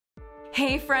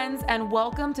Hey friends, and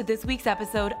welcome to this week's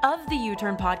episode of the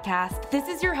U-Turn Podcast. This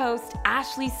is your host,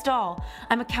 Ashley Stahl.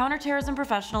 I'm a counterterrorism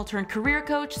professional turned career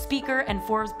coach, speaker, and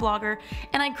Forbes blogger,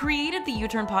 and I created the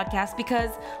U-Turn Podcast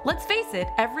because, let's face it,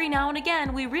 every now and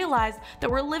again we realize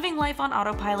that we're living life on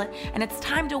autopilot and it's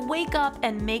time to wake up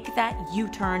and make that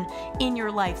U-turn in your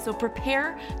life. So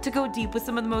prepare to go deep with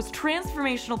some of the most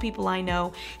transformational people I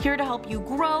know, here to help you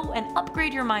grow and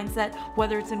upgrade your mindset,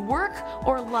 whether it's in work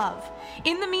or love.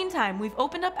 In the meantime, we've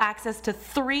opened up access to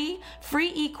 3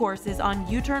 free e-courses on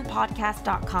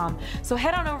uturnpodcast.com. So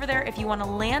head on over there if you want to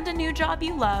land a new job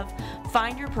you love,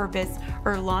 find your purpose,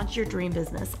 or launch your dream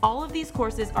business. All of these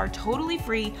courses are totally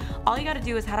free. All you got to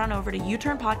do is head on over to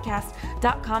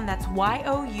uturnpodcast.com. That's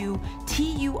YOUTURN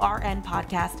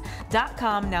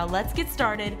podcast.com. Now let's get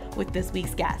started with this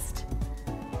week's guest.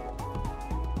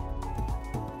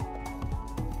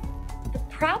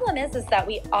 Problem is that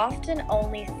we often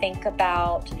only think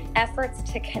about efforts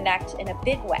to connect in a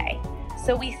big way.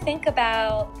 So we think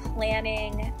about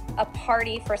planning a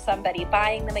party for somebody,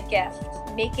 buying them a gift,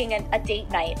 making a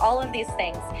date night, all of these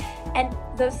things. And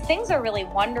those things are really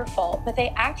wonderful, but they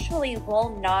actually will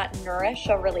not nourish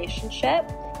a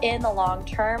relationship in the long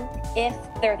term if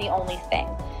they're the only thing.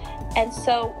 And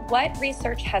so what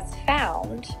research has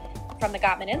found from the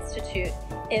Gottman Institute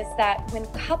is that when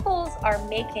couples are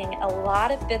making a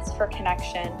lot of bids for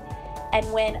connection, and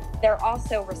when they're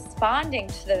also responding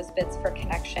to those bids for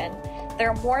connection,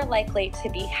 they're more likely to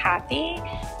be happy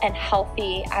and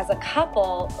healthy as a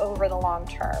couple over the long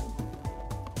term.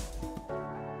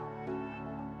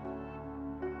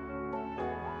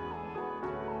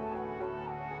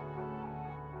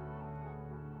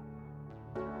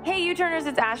 Hey U-Turners,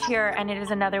 it's Ash here, and it is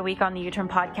another week on the U-Turn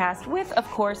Podcast with, of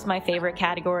course, my favorite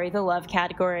category, the love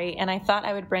category, and I thought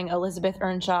I would bring Elizabeth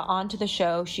Earnshaw onto the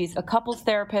show. She's a couples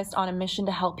therapist on a mission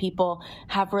to help people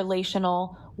have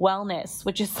relational wellness,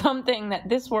 which is something that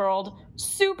this world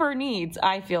super needs,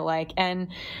 I feel like, and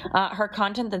her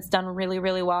content that's done really,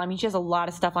 really well. I mean, she has a lot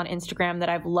of stuff on Instagram that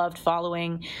I've loved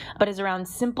following, but is around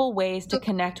simple ways to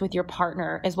connect with your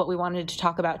partner is what we wanted to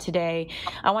talk about today.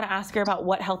 I want to ask her about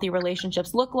what healthy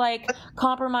relationships look like,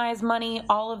 compromise, money,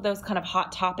 all of those kind of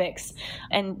hot topics.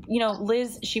 And, you know,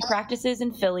 Liz, she practices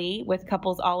in Philly with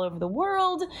couples all over the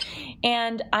world,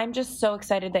 and I'm just so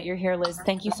excited that you're here, Liz.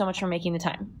 Thank you so much for making the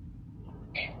time.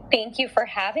 Thank you for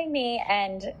having me.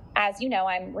 And as you know,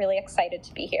 I'm really excited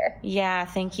to be here. Yeah,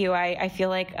 thank you. I feel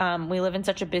like we live in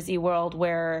such a busy world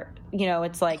where, you know,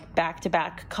 it's like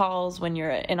back-to-back calls when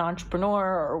you're an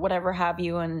entrepreneur or whatever have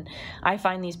you. And I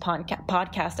find these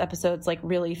podcast episodes like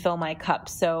really fill my cup.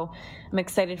 So I'm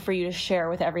excited for you to share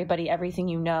with everybody everything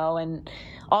you know. And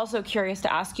also curious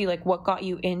to ask you, like, what got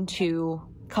you into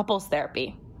couples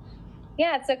therapy?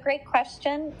 Yeah, it's a great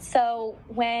question. So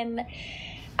when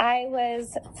I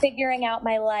was figuring out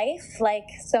my life, like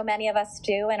so many of us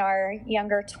do in our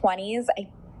younger 20s, I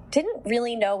didn't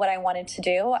really know what I wanted to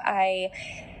do. I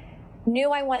knew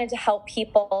I wanted to help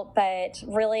people, but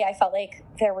really I felt like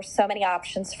there were so many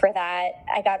options for that.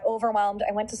 I got overwhelmed.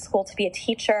 I went to school to be a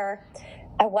teacher.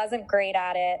 I wasn't great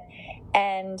at it.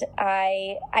 And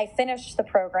I finished the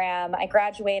program. I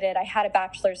graduated. I had a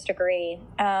bachelor's degree.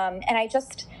 And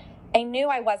I knew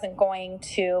I wasn't going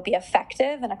to be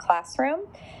effective in a classroom.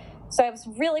 So I was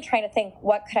really trying to think,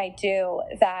 what could I do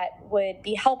that would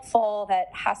be helpful, that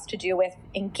has to do with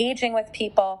engaging with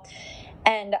people.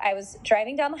 And I was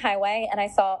driving down the highway and I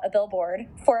saw a billboard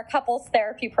for a couples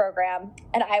therapy program.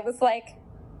 And I was like,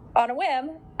 on a whim,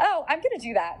 oh, I'm going to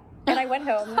do that. And I went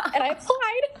home and I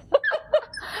applied.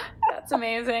 That's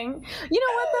amazing. You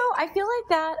know what, though? I feel like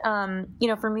that, you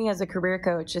know, for me as a career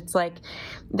coach, it's like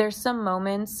there's some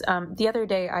moments. The other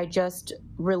day, I just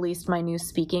released my new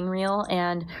speaking reel,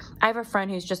 and I have a friend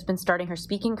who's just been starting her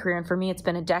speaking career. And for me, it's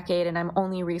been a decade, and I'm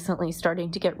only recently starting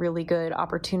to get really good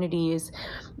opportunities,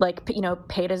 like, you know,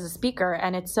 paid as a speaker.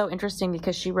 And it's so interesting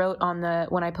because she wrote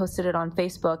when I posted it on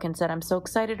Facebook and said, I'm so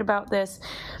excited about this.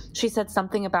 She said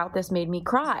something about this made me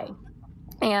cry.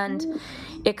 And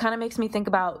it kind of makes me think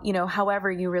about, you know, however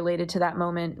you related to that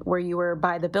moment where you were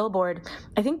by the billboard.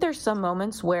 I think there's some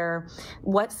moments where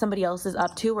what somebody else is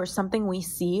up to or something we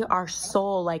see, our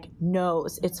soul like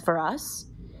knows it's for us.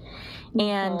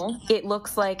 And it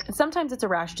looks like sometimes it's a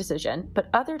rash decision, but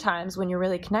other times when you're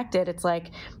really connected, it's like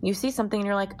you see something and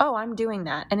you're like, oh, I'm doing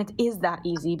that. And it is that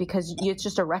easy because it's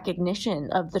just a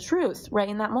recognition of the truth right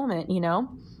in that moment, you know?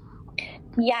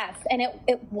 Yes, and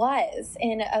it was.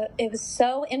 And it was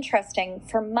so interesting.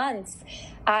 For months,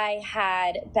 I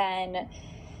had been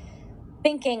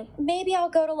thinking, maybe I'll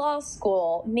go to law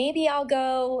school. Maybe I'll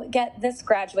go get this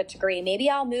graduate degree. Maybe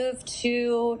I'll move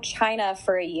to China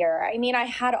for a year. I mean, I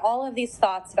had all of these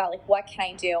thoughts about like, what can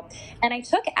I do? And I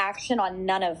took action on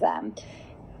none of them.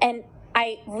 And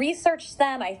I researched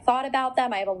them. I thought about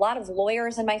them. I have a lot of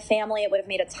lawyers in my family. It would have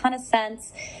made a ton of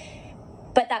sense.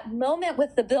 But that moment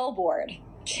with the billboard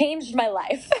changed my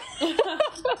life.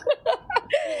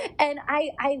 And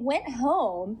I went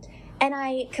home and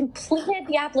I completed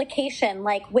the application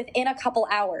like within a couple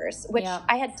hours, which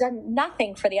I had done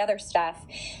nothing for the other stuff.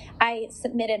 I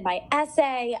submitted my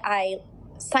essay. I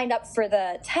signed up for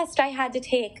the test I had to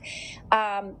take.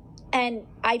 And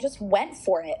I just went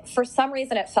for it. For some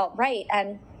reason, it felt right.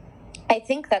 And I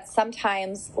think that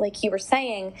sometimes, like you were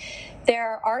saying,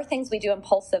 there are things we do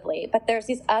impulsively, but there's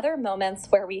these other moments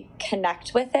where we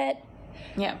connect with it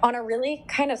on a really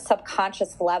kind of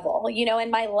subconscious level. You know, in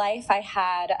my life, I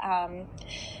had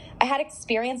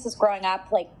experiences growing up,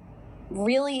 like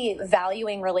really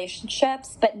valuing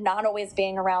relationships, but not always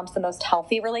being around the most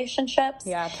healthy relationships.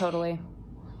 Yeah, totally.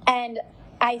 And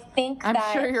I think I'm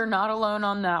sure you're not alone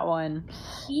on that one.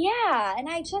 Yeah. And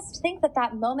I just think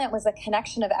that moment was a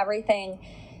connection of everything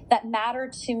that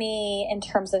mattered to me in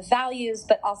terms of values,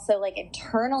 but also like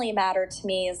internally mattered to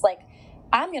me is like,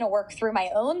 I'm going to work through my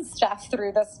own stuff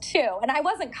through this too. And I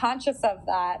wasn't conscious of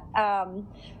that.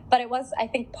 But it was, I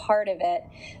think, part of it.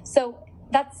 So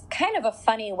that's kind of a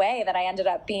funny way that I ended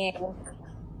up being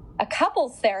a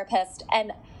couples therapist.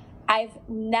 And I've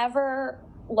never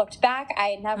looked back.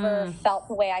 I never felt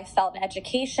the way I felt in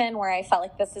education, where I felt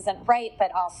like this isn't right,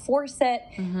 but I'll force it.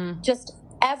 Just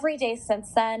every day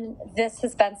since then, this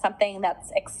has been something that's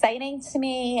exciting to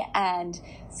me and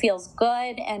feels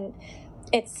good. And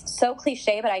it's so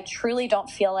cliche, but I truly don't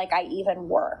feel like I even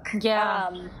work. Yeah,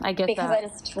 I get because that. I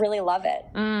just really love it.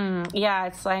 Yeah,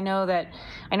 I know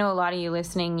a lot of you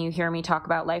listening, you hear me talk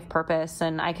about life purpose,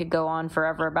 and I could go on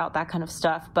forever about that kind of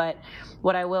stuff. But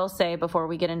what I will say before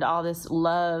we get into all this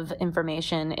love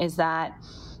information is that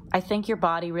I think your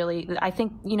body really,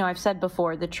 I've said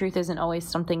before, the truth isn't always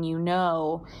something you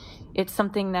know. It's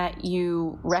something that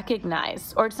you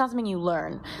recognize, or it's not something you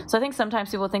learn. So I think sometimes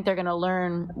people think they're going to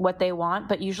learn what they want,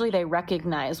 but usually they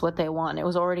recognize what they want. It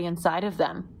was already inside of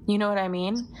them. You know what I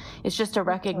mean? It's just a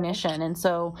recognition. And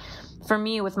so for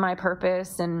me, with my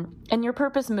purpose, and your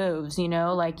purpose moves, you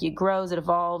know, like it grows, it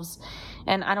evolves.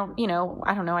 And I don't know,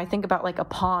 I think about like a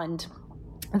pond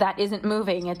that isn't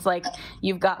moving. It's like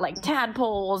you've got like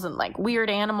tadpoles and like weird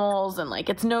animals, and like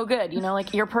it's no good, you know,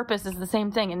 like your purpose is the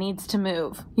same thing. It needs to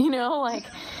move, you know, like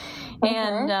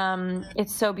and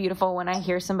it's so beautiful when I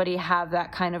hear somebody have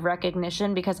that kind of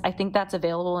recognition, because I think that's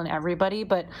available in everybody,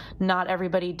 but not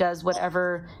everybody does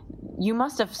whatever you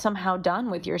must have somehow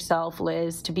done with yourself,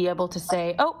 Liz, to be able to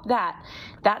say, oh,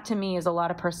 that to me is a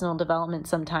lot of personal development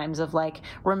sometimes, of like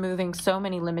removing so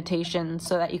many limitations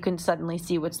so that you can suddenly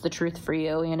see what's the truth for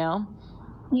you, you know?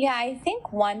 Yeah, I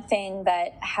think one thing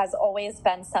that has always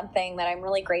been something that I'm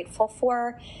really grateful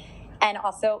for, and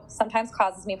also sometimes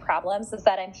causes me problems, is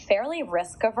that I'm fairly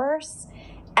risk averse.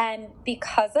 And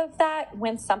because of that,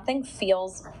 when something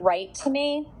feels right to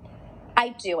me, I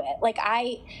do it. Like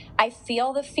I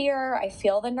feel the fear, I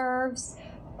feel the nerves,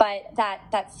 but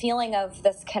that feeling of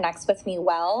this connects with me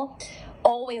well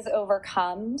always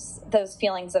overcomes those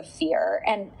feelings of fear.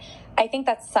 And I think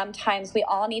that sometimes we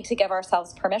all need to give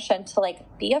ourselves permission to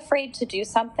like be afraid to do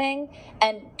something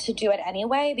and to do it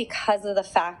anyway, because of the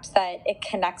fact that it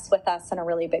connects with us in a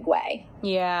really big way.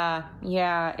 Yeah.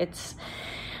 It's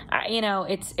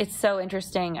so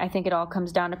interesting. I think it all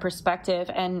comes down to perspective,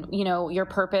 and, you know, your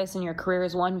purpose and your career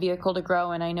is one vehicle to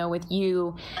grow. And I know with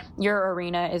you, your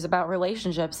arena is about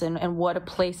relationships and what a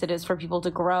place it is for people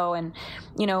to grow. And,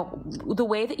 you know, the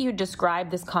way that you describe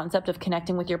this concept of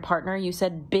connecting with your partner, you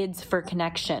said bids for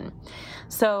connection.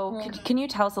 So can you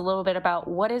tell us a little bit about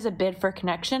what is a bid for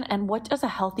connection, and what does a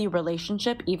healthy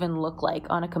relationship even look like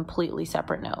on a completely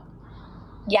separate note?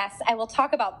 Yes, I will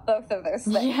talk about both of those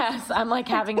things. Yes, I'm like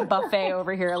having a buffet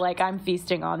over here, like I'm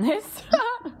feasting on this.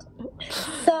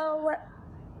 So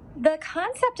the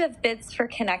concept of bids for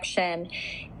connection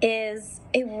is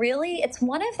it's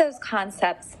one of those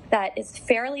concepts that is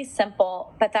fairly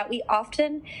simple, but that we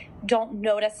often don't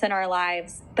notice in our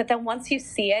lives. But then once you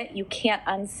see it, you can't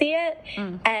unsee it.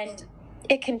 And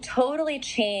it can totally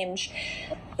change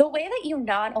the way that you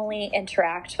not only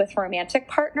interact with romantic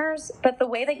partners, but the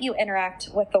way that you interact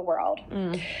with the world.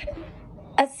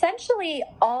 Essentially,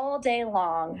 all day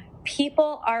long,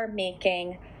 people are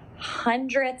making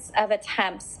hundreds of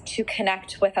attempts to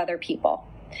connect with other people,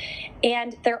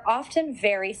 and they're often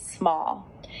very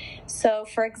small. So,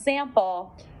 for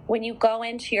example, when you go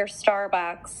into your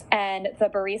Starbucks and the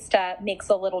barista makes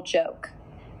a little joke.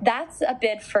 That's a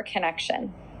bid for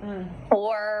connection.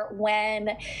 Or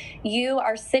when you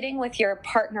are sitting with your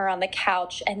partner on the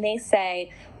couch and they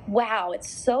say, wow, it's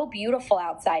so beautiful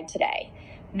outside today.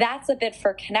 That's a bid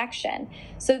for connection.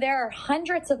 So there are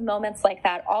hundreds of moments like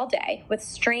that all day with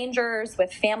strangers,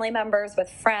 with family members, with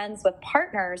friends, with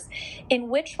partners, in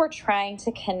which we're trying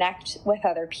to connect with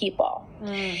other people.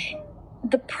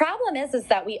 The problem is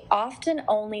that we often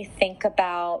only think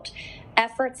about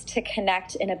efforts to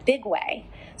connect in a big way.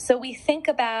 So we think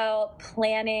about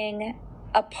planning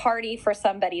a party for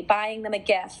somebody, buying them a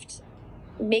gift,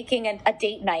 making a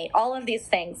date night, all of these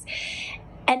things.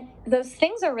 And those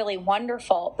things are really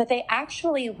wonderful, but they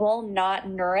actually will not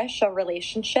nourish a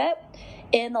relationship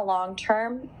in the long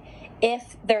term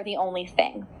if they're the only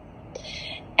thing.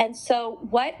 And so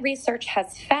what research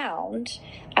has found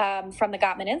from the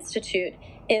Gottman Institute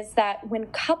is that when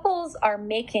couples are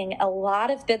making a lot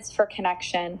of bids for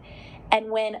connection, and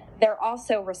when they're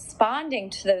also responding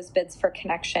to those bids for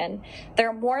connection,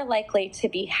 they're more likely to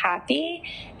be happy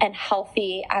and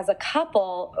healthy as a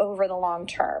couple over the long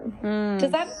term.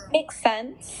 Does that make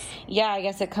sense? Yeah, I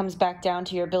guess it comes back down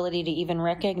to your ability to even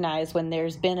recognize when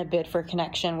there's been a bid for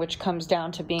connection, which comes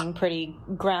down to being pretty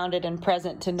grounded and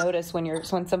present to notice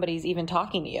when somebody's even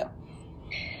talking to you.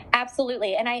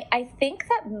 Absolutely. And I think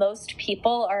that most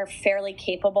people are fairly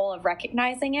capable of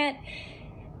recognizing it.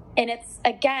 And it's,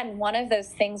 again, one of those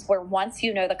things where once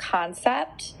you know the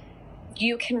concept,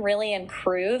 you can really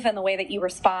improve in the way that you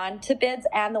respond to bids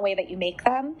and the way that you make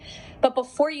them. But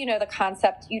before you know the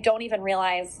concept, you don't even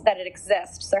realize that it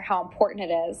exists or how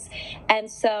important it is. And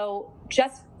so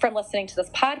just from listening to this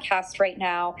podcast right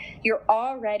now, you're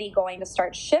already going to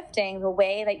start shifting the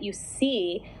way that you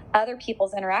see other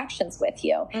people's interactions with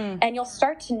you. And you'll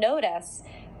start to notice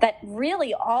that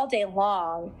really all day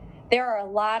long, there are a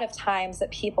lot of times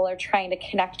that people are trying to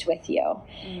connect with you.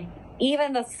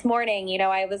 Even this morning,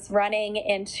 I was running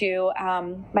into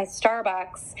my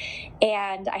Starbucks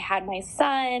and I had my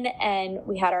son and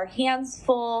we had our hands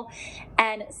full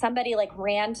and somebody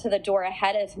ran to the door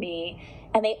ahead of me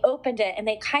and they opened it and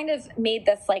they kind of made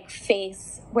this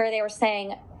face where they were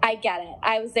saying, I get it.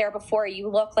 I was there before. You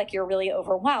look like you're really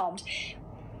overwhelmed.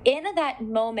 In that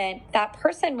moment, that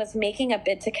person was making a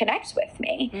bid to connect with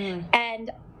me.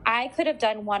 And I could have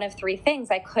done one of three things.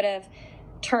 I could have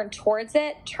turned towards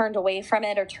it, turned away from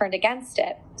it, or turned against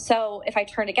it. So if I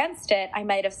turned against it, I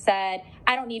might have said,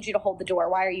 I don't need you to hold the door.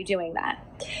 Why are you doing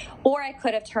that? Or I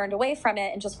could have turned away from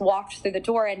it and just walked through the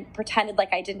door and pretended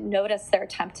like I didn't notice their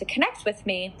attempt to connect with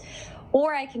me.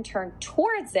 Or I can turn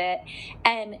towards it.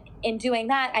 And in doing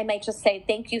that, I might just say,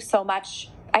 thank you so much.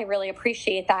 I really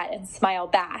appreciate that, and smile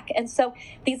back. And so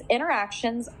these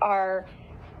interactions are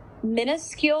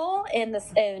minuscule in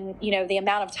the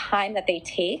amount of time that they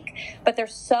take, but they're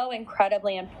so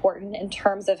incredibly important in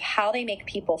terms of how they make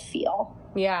people feel.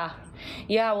 Yeah.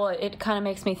 Well, it kind of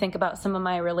makes me think about some of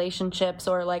my relationships,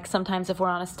 or sometimes if we're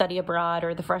on a study abroad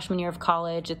or the freshman year of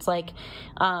college, it's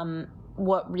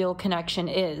what real connection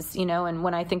is, and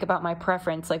when I think about my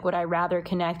preference, would I rather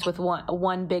connect with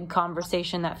one big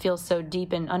conversation that feels so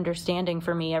deep and understanding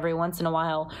for me every once in a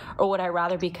while, or would I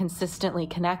rather be consistently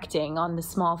connecting on the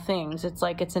small things? It's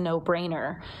it's a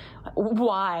no-brainer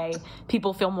why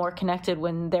people feel more connected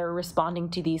when they're responding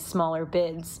to these smaller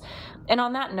bids. And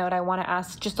on that note, I want to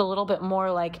ask just a little bit more.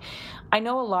 I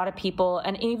know a lot of people,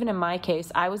 and even in my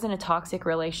case, I was in a toxic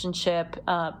relationship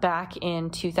back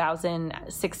in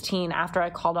 2016 after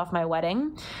I called off my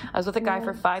wedding. I was with a guy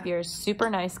for 5 years, super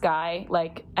nice guy,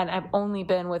 and I've only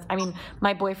been with,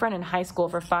 my boyfriend in high school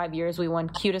for 5 years. We won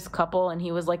cutest couple, and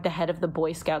he was the head of the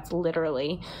Boy Scouts,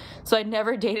 literally. So I'd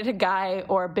never dated a guy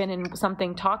or been in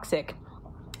something toxic.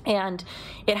 And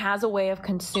it has a way of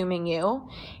consuming you.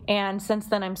 And since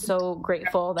then, I'm so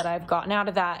grateful that I've gotten out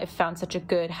of that. I've found such a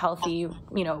good, healthy,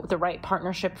 the right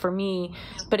partnership for me.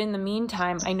 But in the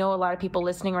meantime, I know a lot of people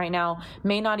listening right now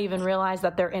may not even realize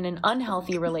that they're in an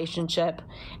unhealthy relationship,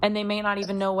 and they may not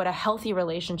even know what a healthy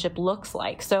relationship looks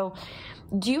like. So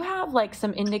do you have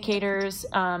some indicators,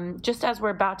 just as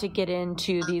we're about to get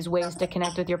into these ways to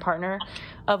connect with your partner,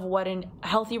 of what a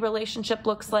healthy relationship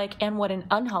looks like and what an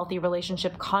unhealthy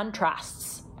relationship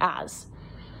contrasts as?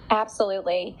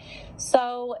 Absolutely.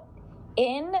 So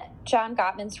in John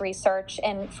Gottman's research,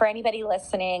 and for anybody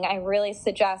listening, I really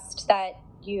suggest that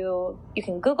you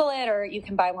can Google it or you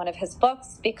can buy one of his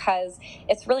books, because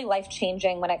it's really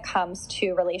life-changing when it comes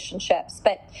to relationships.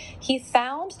 But he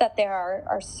found that there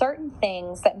are certain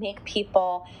things that make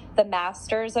people the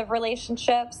masters of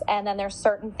relationships, and then there's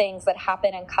certain things that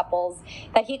happen in couples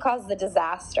that he calls the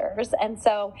disasters. And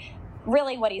so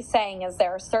really what he's saying is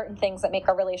there are certain things that make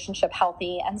a relationship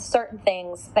healthy and certain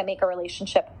things that make a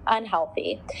relationship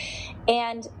unhealthy.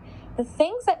 And the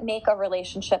things that make a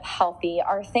relationship healthy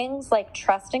are things like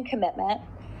trust and commitment.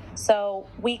 So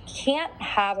we can't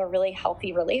have a really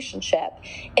healthy relationship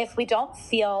if we don't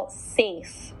feel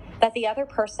safe that the other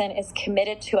person is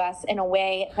committed to us in a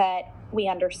way that we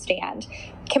understand.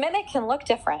 Commitment can look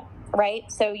different, right?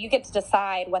 So you get to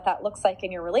decide what that looks like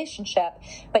in your relationship,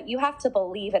 but you have to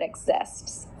believe it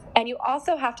exists. And you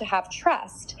also have to have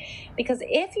trust, because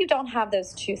if you don't have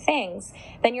those two things,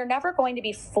 then you're never going to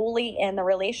be fully in the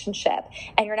relationship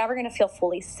and you're never going to feel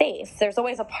fully safe. There's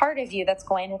always a part of you that's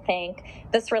going to think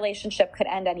this relationship could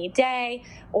end any day,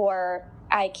 or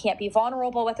I can't be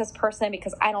vulnerable with this person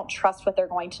because I don't trust what they're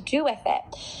going to do with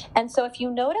it. And so if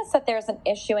you notice that there's an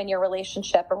issue in your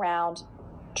relationship around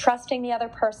trusting the other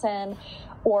person,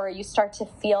 or you start to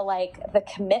feel like the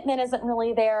commitment isn't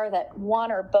really there, that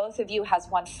one or both of you has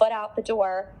one foot out the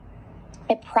door,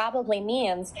 it probably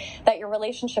means that your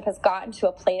relationship has gotten to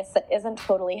a place that isn't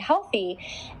totally healthy.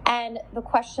 And the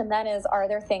question then is, are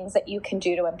there things that you can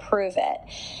do to improve it?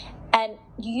 And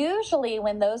usually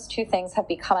when those two things have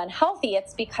become unhealthy,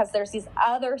 it's because there's these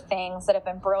other things that have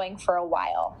been brewing for a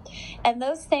while. And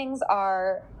those things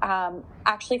are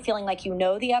actually feeling like you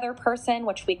know the other person,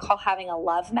 which we call having a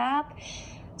love map.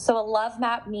 So a love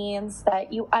map means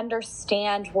that you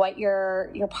understand what your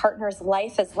partner's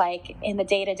life is like in the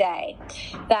day-to-day,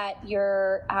 that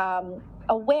you're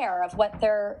aware of what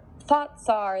their thoughts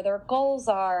are, their goals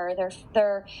are,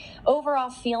 their overall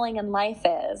feeling in life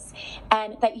is,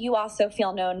 and that you also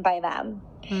feel known by them.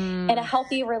 In a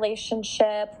healthy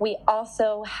relationship, we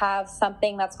also have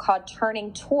something that's called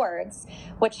turning towards,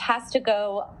 which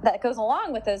goes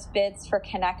along with those bids for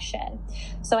connection.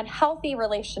 So in healthy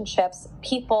relationships,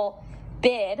 people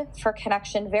bid for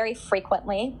connection very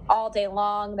frequently, all day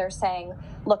long. They're saying,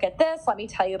 look at this, let me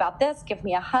tell you about this, give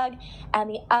me a hug. And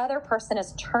the other person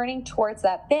is turning towards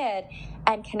that bid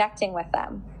and connecting with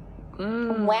them.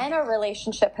 When a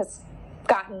relationship has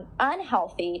gotten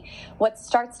unhealthy, what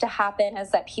starts to happen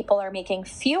is that people are making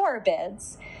fewer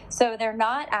bids. So they're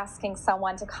not asking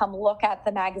someone to come look at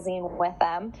the magazine with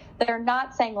them. They're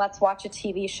not saying, let's watch a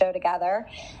TV show together.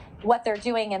 What they're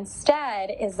doing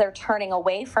instead is they're turning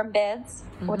away from bids,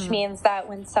 which means that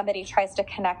when somebody tries to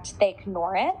connect, they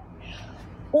ignore it.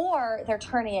 Or they're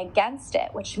turning against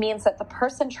it, which means that the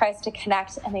person tries to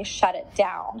connect and they shut it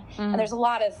down. And there's a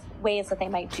lot of ways that they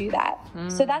might do that.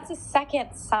 So that's a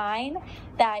second sign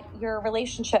that your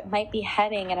relationship might be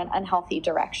heading in an unhealthy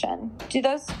direction. Do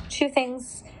those two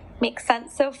things make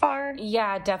sense so far?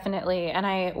 Yeah, definitely.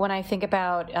 And when I think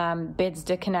about bids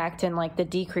to connect and like the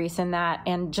decrease in that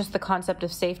and just the concept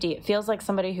of safety, it feels like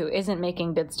somebody who isn't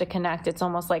making bids to connect, it's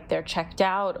almost like they're checked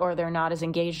out or they're not as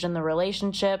engaged in the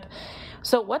relationship.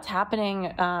 So what's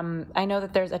happening? I know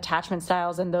that there's attachment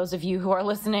styles, and those of you who are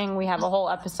listening, we have a whole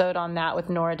episode on that with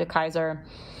Nora DeKaiser.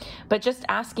 But just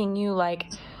asking you,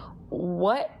 like,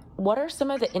 what are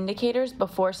some of the indicators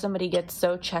before somebody gets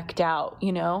so checked out,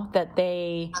 that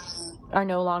they are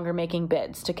no longer making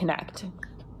bids to connect?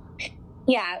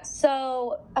 Yeah,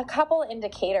 so a couple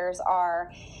indicators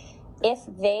are, if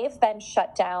they've been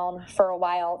shut down for a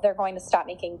while, they're going to stop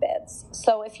making bids.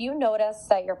 So if you notice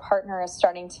that your partner is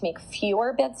starting to make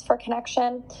fewer bids for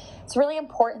connection, it's really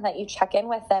important that you check in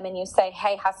with them and you say,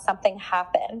 hey, has something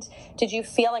happened? Did you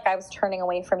feel like I was turning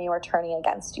away from you or turning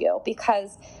against you?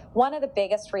 Because one of the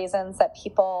biggest reasons that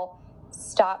people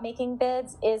stop making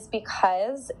bids is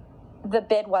because the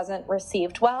bid wasn't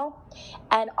received well.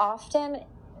 And often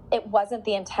it wasn't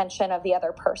the intention of the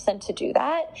other person to do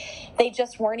that. They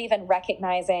just weren't even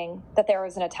recognizing that there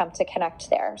was an attempt to connect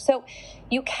there. So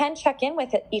you can check in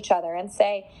with each other and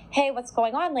say, hey, what's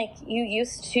going on? Like, you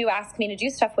used to ask me to do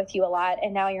stuff with you a lot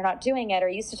and now you're not doing it, or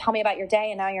you used to tell me about your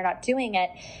day and now you're not doing it.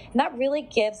 And that really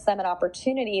gives them an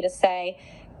opportunity to say,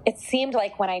 it seemed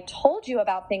like when I told you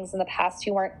about things in the past,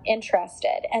 you weren't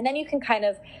interested. And then you can kind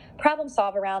of problem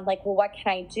solve around, like, well, what can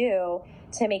I do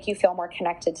to make you feel more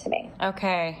connected to me?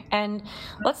 Okay. And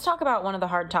let's talk about one of the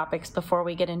hard topics before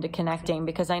we get into connecting,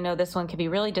 because I know this one can be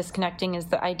really disconnecting, is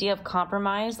the idea of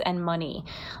compromise and money.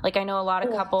 Like, I know a lot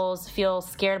of couples feel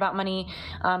scared about money.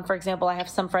 For example, I have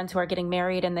some friends who are getting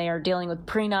married and they are dealing with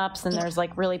prenups, and there's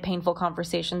like really painful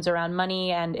conversations around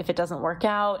money and if it doesn't work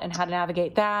out and how to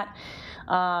navigate that.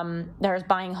 There's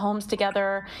buying homes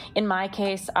together. In my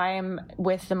case, I am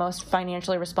with the most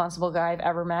financially responsible guy I've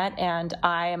ever met, and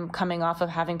I am coming off of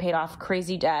having paid off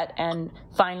crazy debt and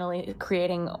finally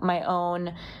creating my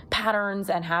own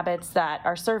patterns and habits that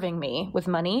are serving me with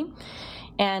money.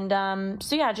 And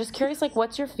so yeah, just curious, like,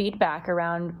 what's your feedback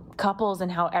around couples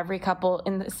and how every couple,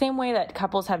 in the same way that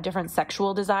couples have different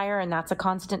sexual desire, and that's a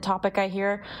constant topic I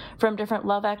hear from different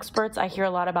love experts, I hear a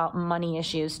lot about money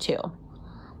issues too.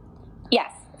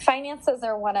 Yes, finances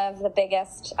are one of the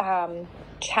biggest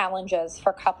challenges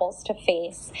for couples to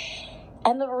face.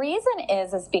 And the reason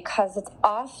is because it's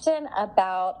often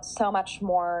about so much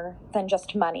more than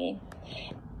just money.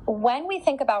 When we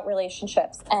think about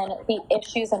relationships and the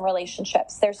issues in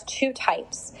relationships, there's two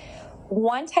types.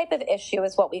 One type of issue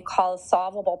is what we call a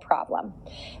solvable problem.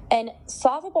 And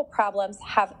solvable problems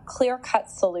have clear-cut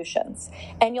solutions.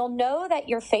 And you'll know that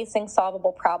you're facing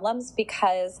solvable problems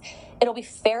because it'll be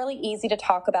fairly easy to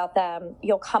talk about them.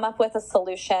 You'll come up with a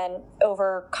solution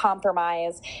over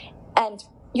compromise, and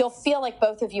you'll feel like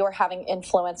both of you are having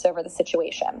influence over the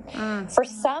situation. For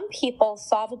some people,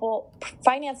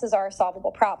 finances are a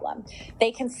solvable problem.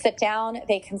 They can sit down,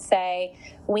 they can say,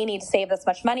 we need to save this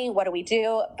much money, what do we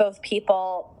do? Both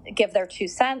people give their 2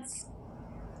 cents.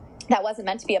 That wasn't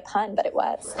meant to be a pun, but it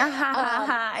was.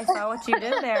 I saw what you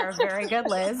did there. Very good,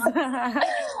 Liz.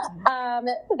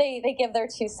 They give their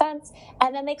 2 cents,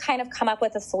 and then they kind of come up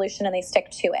with a solution and they stick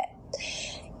to it.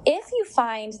 If you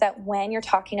find that when you're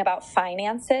talking about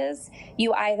finances,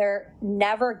 you either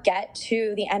never get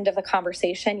to the end of the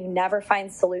conversation, you never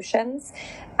find solutions,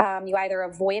 you either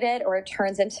avoid it or it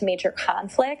turns into major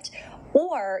conflict,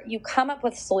 or you come up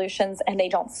with solutions and they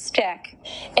don't stick,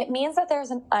 it means that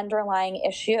there's an underlying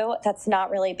issue that's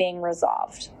not really being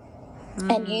resolved.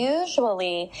 And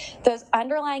usually those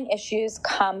underlying issues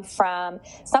come from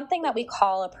something that we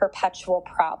call a perpetual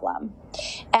problem.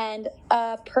 And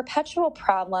a perpetual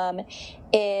problem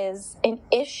is an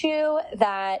issue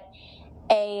that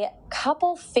a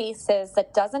couple faces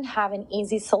that doesn't have an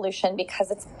easy solution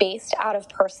because it's based out of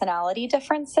personality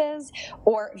differences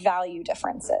or value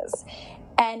differences.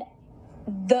 And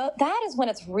that is when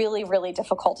it's really, really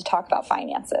difficult to talk about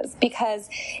finances, because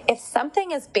if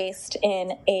something is based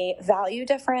in a value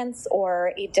difference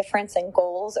or a difference in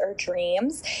goals or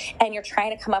dreams, and you're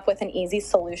trying to come up with an easy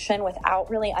solution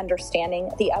without really understanding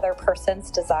the other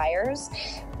person's desires,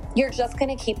 you're just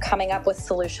going to keep coming up with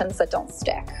solutions that don't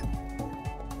stick.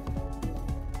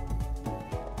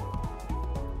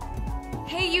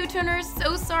 Hey U-Turners,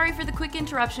 so sorry for the quick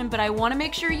interruption, but I want to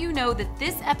make sure you know that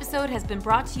this episode has been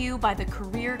brought to you by the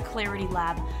Career Clarity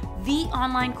Lab, the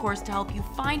online course to help you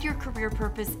find your career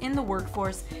purpose in the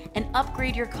workforce and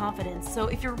upgrade your confidence. So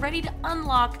if you're ready to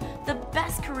unlock the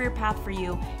best career path for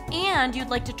you and you'd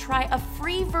like to try a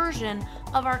free version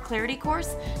of our Clarity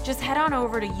course, just head on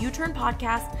over to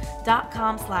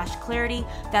youturnpodcast.com/clarity.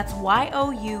 That's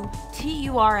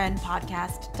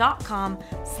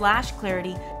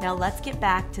youturnpodcast.com/clarity. Now let's get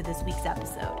back to this week's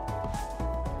episode.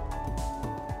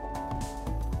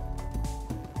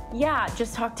 Yeah,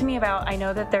 just talk to me about, I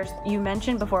know that you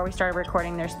mentioned before we started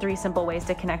recording, there's 3 simple ways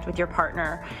to connect with your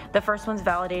partner. The first one's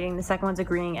validating, the second one's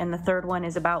agreeing, and the third one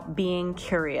is about being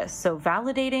curious. So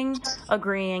validating,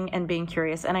 agreeing, and being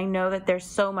curious. And I know that there's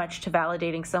so much to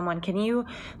validating someone. Can you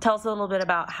tell us a little bit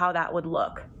about how that would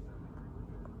look?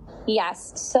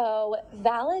 Yes. So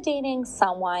validating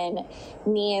someone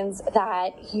means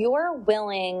that you're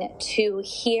willing to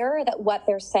hear that what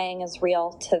they're saying is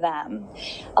real to them.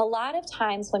 A lot of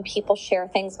times when people share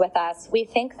things with us, we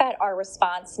think that our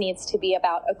response needs to be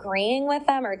about agreeing with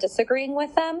them or disagreeing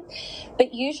with them.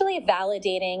 But usually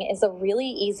validating is a really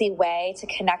easy way to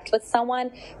connect with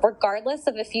someone, regardless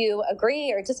of if you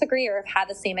agree or disagree or have had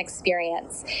the same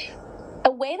experience. A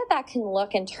way that can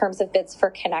look in terms of bids for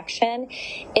connection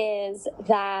is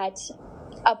that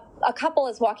a couple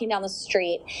is walking down the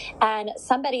street and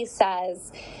somebody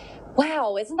says,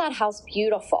 wow, isn't that house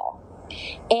beautiful?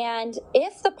 And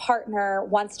if the partner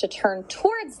wants to turn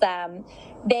towards them,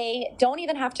 they don't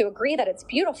even have to agree that it's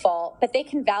beautiful, but they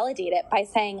can validate it by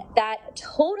saying, that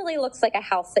totally looks like a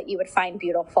house that you would find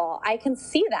beautiful. I can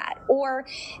see that. Or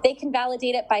they can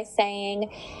validate it by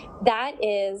saying, that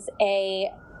is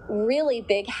a really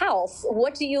big house.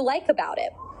 What do you like about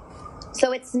it?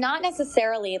 So it's not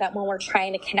necessarily that when we're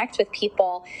trying to connect with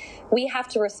people, we have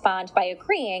to respond by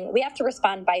agreeing. We have to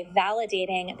respond by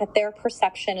validating that their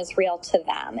perception is real to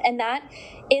them. And that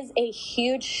is a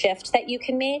huge shift that you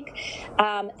can make.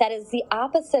 That is the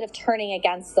opposite of turning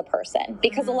against the person.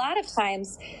 Because a lot of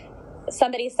times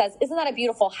somebody says, isn't that a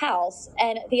beautiful house?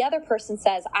 And the other person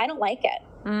says, I don't like it.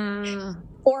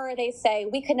 Or they say,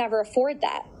 we could never afford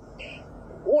that.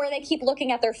 Or they keep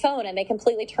looking at their phone and they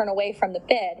completely turn away from the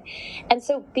bid. And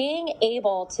so being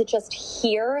able to just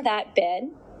hear that bid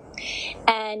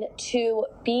And to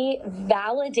be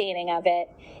validating of it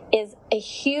is a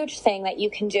huge thing that you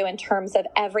can do in terms of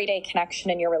everyday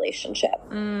connection in your relationship.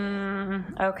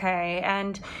 Okay.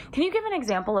 And can you give an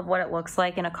example of what it looks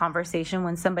like in a conversation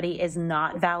when somebody is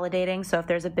not validating? So if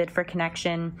there's a bid for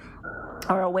connection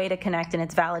or a way to connect and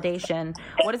it's validation,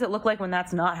 what does it look like when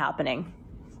that's not happening?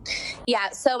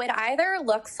 Yeah, so it either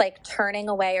looks like turning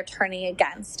away or turning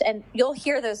against. And you'll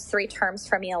hear those three terms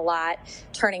from me a lot: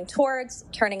 turning towards,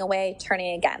 turning away,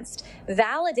 turning against.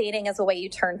 Validating is a way you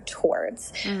turn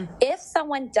towards. If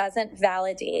someone doesn't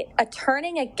validate, a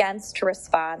turning against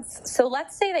response. So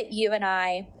let's say that you and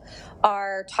I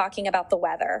are talking about the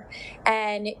weather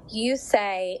and you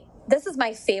say, "This is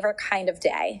my favorite kind of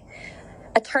day."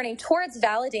 A turning towards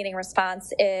validating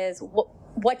response is,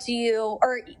 what do you,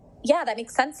 or yeah, that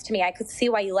makes sense to me. I could see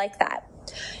why you like that.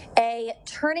 A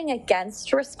turning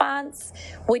against response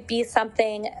would be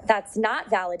something that's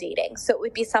not validating. So it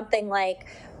would be something like,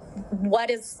 what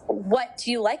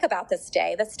do you like about this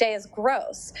day? This day is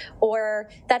gross, or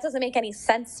that doesn't make any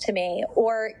sense to me,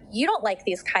 or you don't like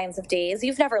these kinds of days.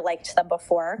 You've never liked them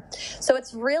before. So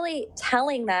it's really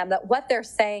telling them that what they're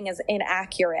saying is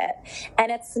inaccurate,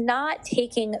 and it's not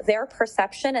taking their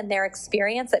perception and their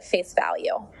experience at face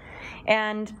value.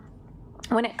 And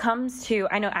when it comes to,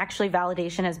 I know actually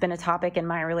validation has been a topic in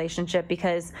my relationship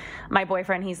because my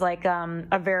boyfriend, he's like he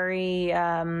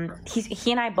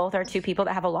and I both are two people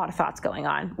that have a lot of thoughts going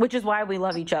on, which is why we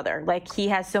love each other. Like, he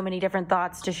has so many different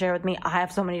thoughts to share with me. I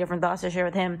have so many different thoughts to share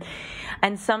with him.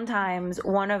 And sometimes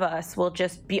one of us will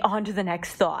just be on to the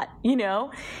next thought, you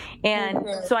know? And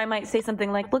so I might say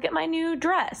something like, "Look at my new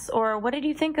dress," or "What did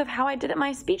you think of how I did at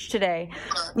my speech today?"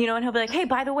 You know, and he'll be like, "Hey,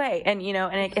 by the way," and you know,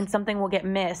 and something will get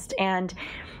missed. And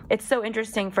it's so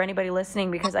interesting for anybody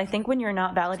listening, because I think when you're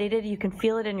not validated, you can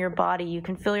feel it in your body. You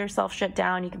can feel yourself shut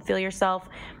down. You can feel yourself,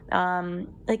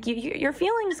 like your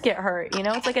feelings get hurt. You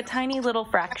know, it's like a tiny little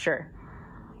fracture.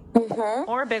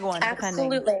 Or a big one,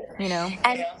 Absolutely. depending, you know.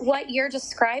 And what you're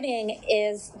describing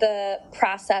is the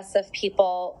process of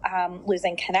people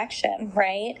losing connection,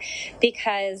 right?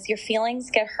 Because your feelings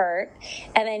get hurt,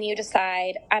 and then you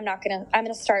decide, I'm going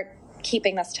to start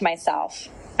keeping this to myself.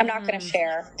 I'm not going to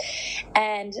share.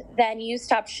 And then you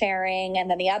stop sharing, and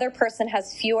then the other person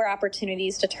has fewer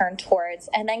opportunities to turn towards,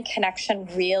 and then connection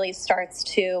really starts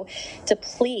to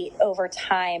deplete over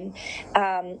time.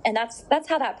 And that's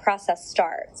how that process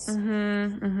starts.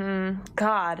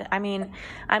 God, I mean,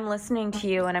 I'm listening to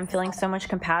you and I'm feeling so much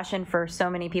compassion for so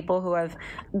many people who have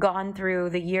gone through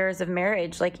the years of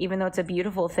marriage. Like, even though it's a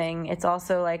beautiful thing, it's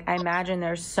also like, I imagine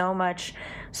there's so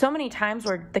many times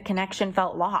where the connection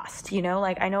felt lost, you know?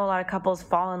 Like, I know a lot of couples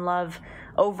fall in love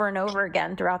over and over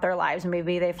again throughout their lives.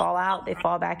 Maybe they fall out, they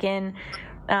fall back in.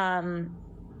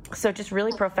 So just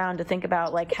really profound to think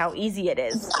about, like, how easy it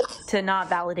is to not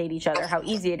validate each other, how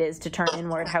easy it is to turn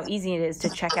inward, how easy it is to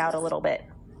check out a little bit.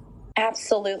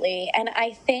 Absolutely. And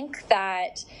I think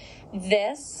that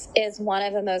this is one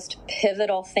of the most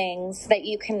pivotal things that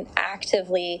you can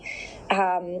actively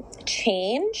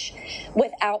change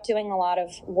without doing a lot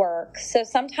of work. So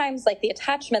sometimes, like, the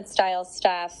attachment style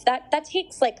stuff, that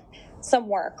takes like some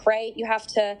work, right? You have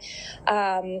to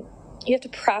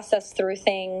process through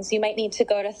things. You might need to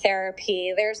go to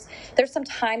therapy. There's some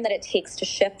time that it takes to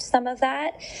shift some of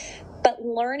that. But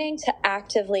learning to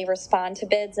actively respond to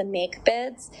bids and make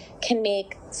bids can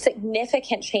make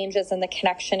significant changes in the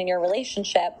connection in your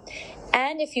relationship.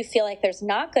 And if you feel like there's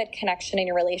not good connection in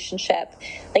your relationship,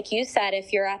 like you said,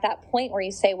 if you're at that point where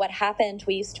you say, what happened?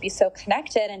 We used to be so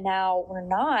connected and now we're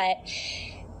not.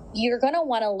 You're going to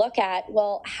want to look at,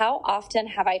 well, how often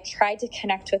have I tried to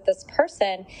connect with this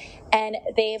person and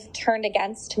they've turned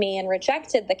against me and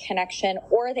rejected the connection,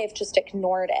 or they've just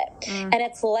ignored it. And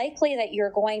it's likely that you're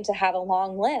going to have a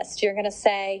long list. You're going to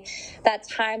say, that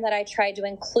time that I tried to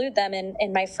include them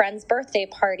in my friend's birthday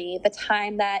party, the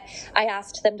time that I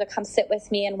asked them to come sit with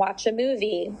me and watch a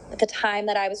movie, the time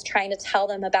that I was trying to tell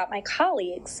them about my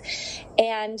colleagues.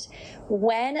 And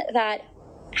when that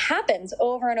happens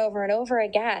over and over and over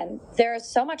again, there is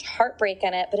so much heartbreak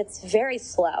in it, but it's very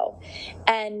slow.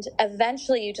 And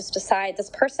eventually you just decide, this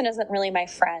person isn't really my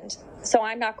friend, so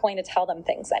I'm not going to tell them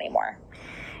things anymore.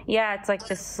 Yeah, it's like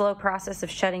this slow process of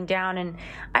shutting down. And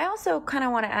I also kind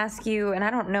of want to ask you, and I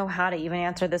don't know how to even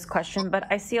answer this question, but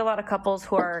I see a lot of couples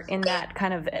who are in that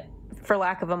kind of, for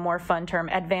lack of a more fun term,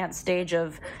 advanced stage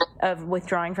of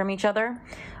withdrawing from each other,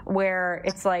 where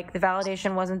it's like the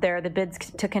validation wasn't there, the bids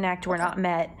to connect were not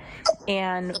met,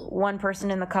 and one person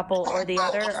in the couple or the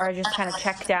other are just kind of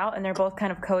checked out, and they're both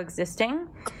kind of coexisting.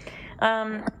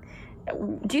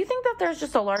 do you think that there's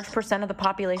just a large percent of the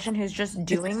population who's just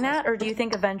doing that, or do you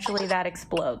think eventually that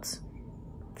explodes?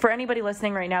 For anybody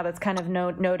listening right now that's kind of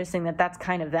noticing that that's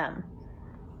kind of them.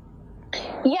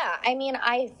 Yeah, I mean,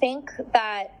 I think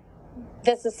that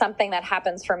this is something that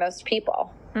happens for most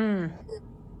people.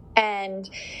 And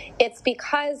it's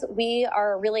because we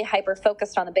are really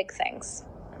hyper-focused on the big things.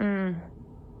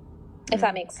 If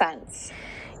that makes sense.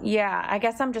 Yeah, I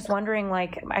guess I'm just wondering,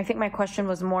 like, I think my question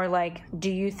was more like,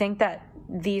 do you think that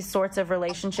these sorts of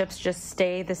relationships just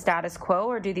stay the status quo,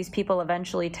 or do these people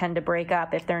eventually tend to break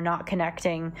up if they're not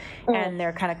connecting and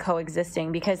they're kind of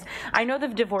coexisting? Because I know the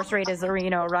divorce rate is, you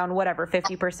know, around whatever,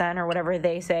 50% or whatever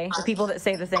they say, the people that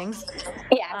say the things.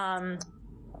 Yeah.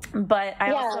 But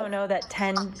I also know that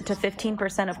 10 to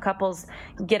 15% of couples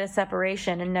get a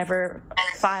separation and never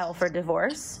file for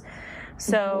divorce.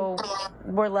 So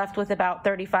we're left with about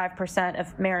 35%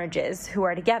 of marriages who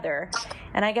are together.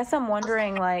 And I guess I'm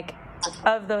wondering, like,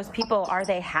 of those people, are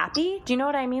they happy? Do you know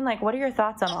what I mean? Like, what are your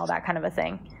thoughts on all that kind of a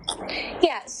thing?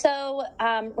 Yeah, so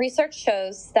research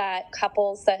shows that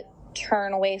couples that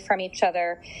turn away from each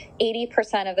other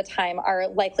 80% of the time are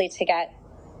likely to get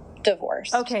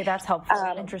divorced. Okay, that's helpful.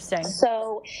 Interesting.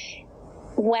 So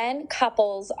when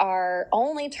couples are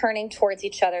only turning towards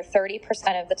each other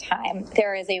 30% of the time,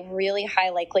 there is a really high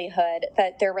likelihood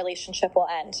that their relationship will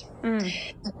end.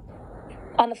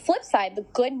 On the flip side, the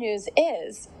good news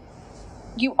is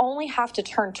you only have to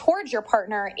turn towards your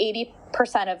partner 80%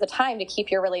 of the time to keep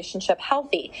your relationship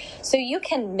healthy. So you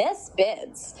can miss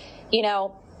bids. You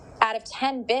know, out of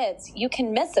 10 bids, you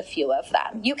can miss a few of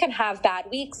them. You can have bad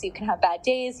weeks, you can have bad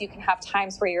days, you can have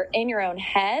times where you're in your own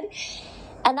head.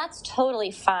 And that's totally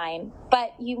fine.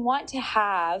 But you want to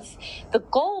have the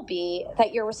goal be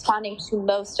that you're responding to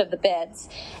most of the bids.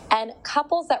 And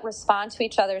couples that respond to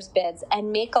each other's bids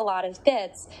and make a lot of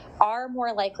bids are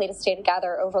more likely to stay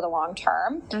together over the long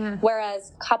term.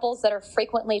 Whereas couples that are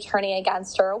frequently turning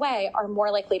against or away are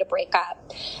more likely to break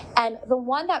up. And the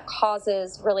one that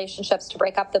causes relationships to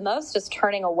break up the most is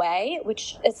turning away,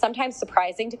 which is sometimes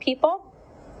surprising to people.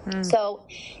 So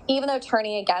even though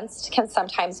turning against can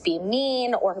sometimes be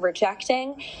mean or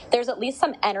rejecting, there's at least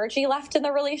some energy left in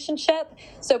the relationship.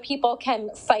 So people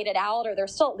can fight it out, or they're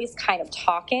still at least kind of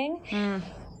talking.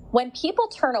 When people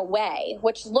turn away,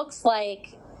 which looks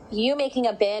like you making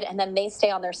a bid and then they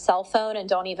stay on their cell phone and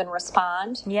don't even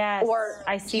respond. Yes, or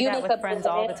I see that with friends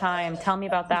all the time. Tell me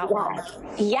about that one.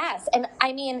 Yes, and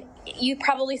I mean, you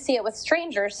probably see it with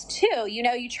strangers too. You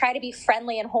know, you try to be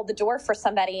friendly and hold the door for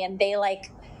somebody and they like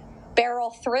barrel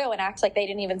through and act like they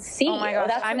didn't even see you. Oh my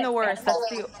gosh, I'm the worst.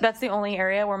 That's the only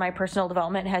area where my personal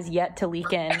development has yet to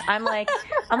leak in. I'm like,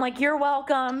 you're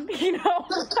welcome, you know.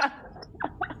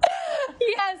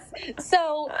 Yes.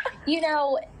 So, you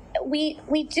know, we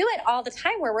do it all the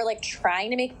time where we're like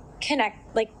trying to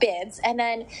connect like bids, and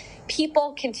then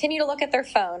people continue to look at their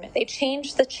phone. They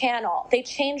change the channel, they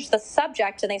change the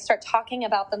subject, and they start talking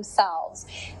about themselves.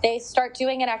 They start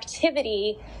doing an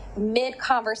activity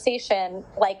mid-conversation,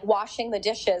 like washing the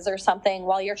dishes or something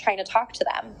while you're trying to talk to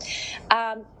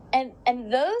them.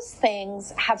 And those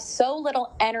things have so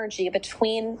little energy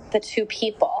between the two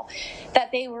people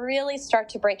that they really start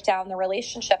to break down the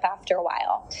relationship after a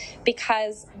while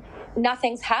because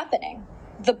nothing's happening.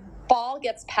 The ball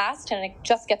gets passed and it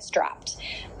just gets dropped.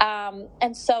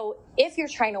 And so if you're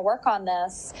trying to work on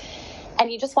this and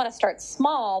you just want to start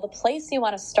small, the place you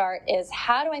want to start is,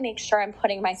 how do I make sure I'm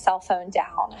putting my cell phone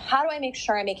down? How do I make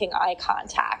sure I'm making eye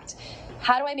contact?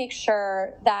 How do I make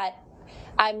sure that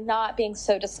I'm not being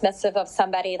so dismissive of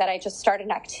somebody that I just start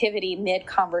an activity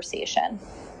mid-conversation?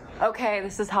 Okay,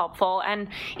 this is helpful. And,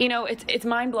 you know, it's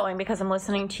mind-blowing because I'm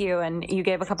listening to you and you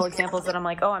gave a couple examples that I'm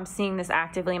like, oh, I'm seeing this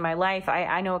actively in my life.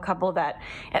 I know a couple that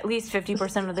at least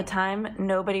 50% of the time,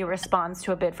 nobody responds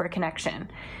to a bid for a connection.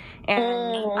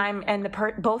 And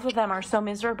both of them are so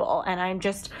miserable, and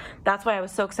that's why I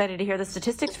was so excited to hear the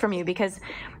statistics from you, because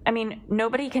I mean,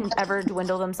 nobody can ever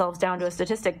dwindle themselves down to a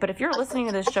statistic, but if you're listening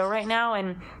to this show right now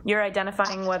and you're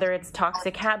identifying whether it's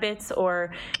toxic habits,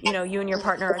 or you know, you and your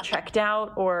partner are checked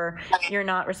out, or you're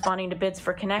not responding to bids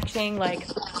for connecting, like,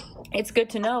 it's good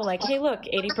to know, like, hey, look,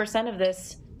 80% of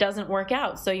this doesn't work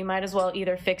out, so you might as well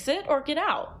either fix it or get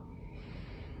out.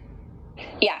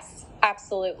 Yes.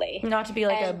 Absolutely. Not to be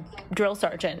like a drill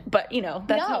sergeant, but you know,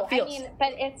 that's how it feels. I mean,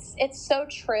 but it's so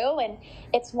true, and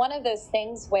it's one of those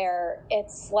things where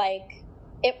it's like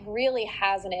it really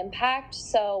has an impact.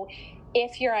 So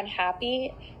if you're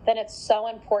unhappy, then it's so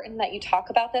important that you talk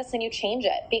about this and you change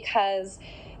it, because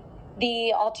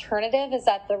the alternative is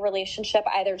that the relationship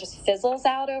either just fizzles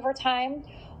out over time,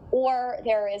 or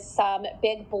there is some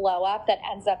big blow up that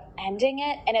ends up ending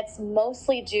it, and it's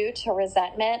mostly due to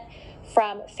resentment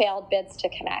from failed bids to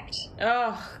connect.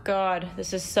 Oh, God,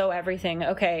 this is so everything.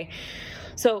 Okay.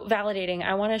 So validating,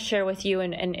 I want to share with you,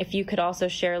 and if you could also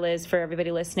share, Liz, for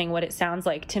everybody listening, what it sounds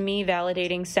like. To me,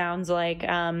 validating sounds like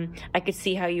I could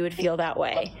see how you would feel that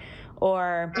way.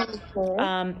 Or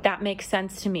that makes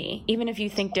sense to me, even if you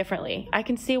think differently. I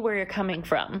can see where you're coming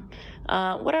from.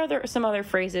 What are there some other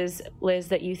phrases, Liz,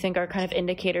 that you think are kind of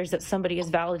indicators that somebody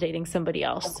is validating somebody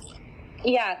else?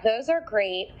 Yeah, those are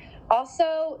great.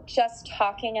 Also, just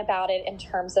talking about it in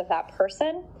terms of that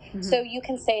person. Mm-hmm. So you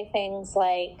can say things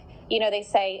like, they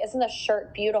say, isn't this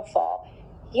shirt beautiful?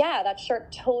 Yeah, that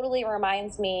shirt totally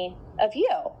reminds me of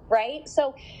you, right?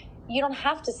 So you don't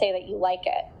have to say that you like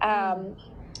it.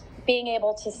 Being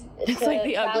able to... It's like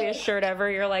the ugliest shirt ever.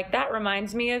 You're like, that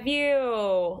reminds me of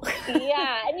you.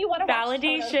 Yeah, and you want to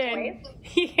validation. Watch tone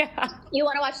of voice. Yeah. You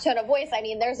want to watch tone of voice. I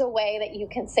mean, there's a way that you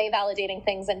can say validating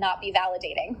things and not be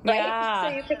validating, right? Yeah,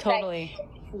 so you could totally. Say,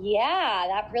 yeah,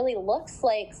 that really looks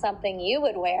like something you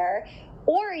would wear.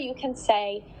 Or you can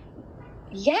say,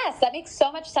 yes, that makes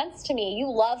so much sense to me.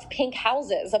 You love pink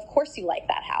houses. Of course you like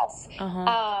that house.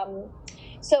 Uh-huh.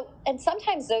 And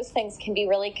sometimes those things can be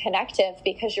really connective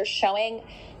because you're showing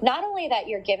not only that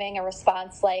you're giving a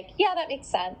response like, yeah, that makes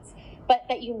sense, but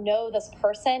that you know this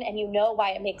person and you know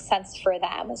why it makes sense for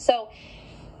them. So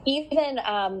even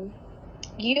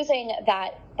using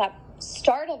that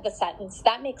start of the sentence,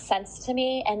 that makes sense to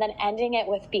me, and then ending it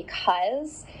with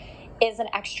because is an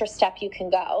extra step you can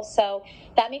go. So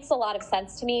that makes a lot of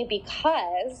sense to me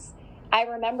because I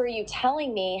remember you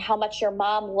telling me how much your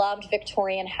mom loved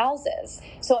Victorian houses.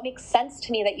 So it makes sense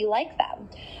to me that you like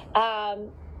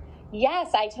them.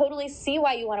 Yes, I totally see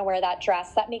why you want to wear that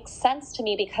dress. That makes sense to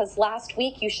me because last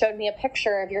week you showed me a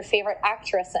picture of your favorite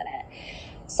actress in it.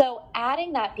 So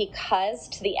adding that because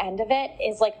to the end of it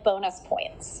is like bonus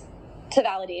points to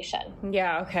validation.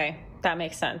 Yeah, okay. That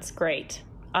makes sense. Great.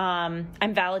 I'm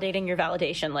validating your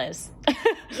validation, Liz.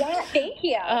 Yeah, thank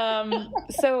you.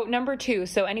 So number 2,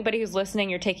 so anybody who's listening,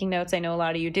 you're taking notes. I know a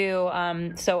lot of you do.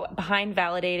 So behind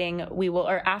validating,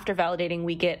 after validating,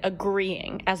 we get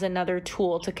agreeing as another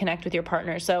tool to connect with your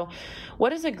partner. So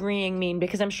what does agreeing mean?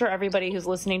 Because I'm sure everybody who's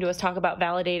listening to us talk about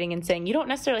validating and saying, you don't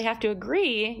necessarily have to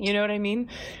agree. You know what I mean?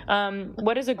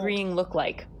 What does agreeing look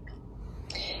like?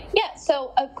 Yeah,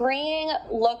 so agreeing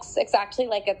looks exactly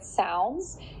like it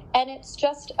sounds. And it's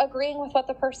just agreeing with what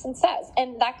the person says.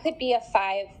 And that could be a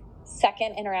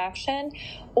 5-second interaction,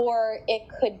 or it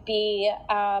could be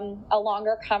a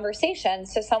longer conversation.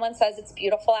 So someone says it's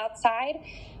beautiful outside.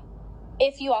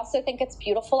 If you also think it's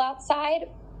beautiful outside,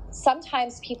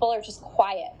 sometimes people are just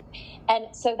quiet.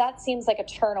 And so that seems like a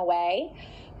turn away.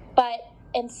 But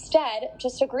instead,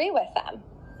 just agree with them.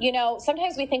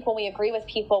 Sometimes we think when we agree with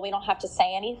people, we don't have to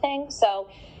say anything. So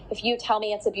if you tell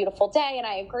me it's a beautiful day and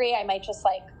I agree, I might just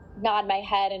nod my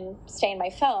head and stay in my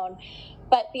phone.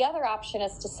 But the other option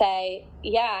is to say,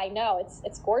 yeah, I know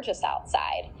it's gorgeous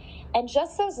outside. And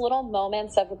just those little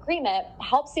moments of agreement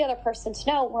helps the other person to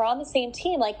know we're on the same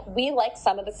team. We like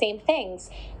some of the same things.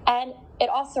 And it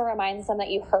also reminds them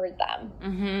that you heard them.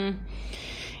 Mm-hmm.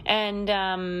 And,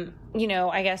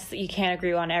 I guess you can't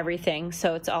agree on everything.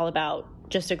 So it's all about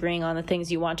just agreeing on the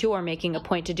things you want to, or making a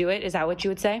point to do it. Is that what you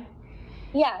would say?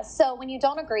 Yeah. So when you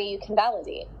don't agree, you can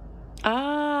validate.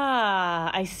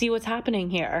 I see what's happening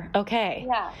here. Okay.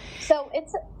 Yeah. So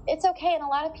it's okay. And a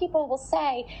lot of people will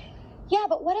say, yeah,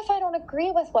 but what if I don't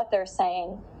agree with what they're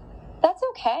saying? That's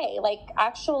okay.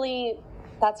 Actually,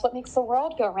 that's what makes the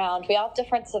world go round. We all have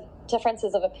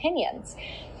differences of opinions.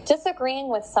 Disagreeing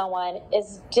with someone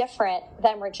is different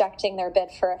than rejecting their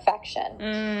bid for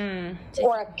affection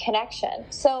or a connection.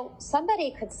 So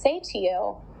somebody could say to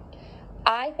you,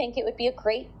 I think it would be a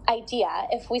great idea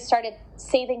if we started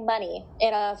saving money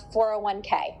in a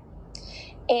 401k.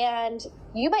 And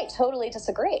you might totally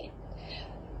disagree.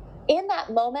 In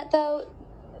that moment, though,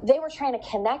 they were trying to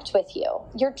connect with you.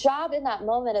 Your job in that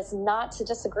moment is not to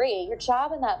disagree. Your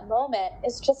job in that moment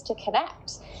is just to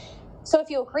connect. So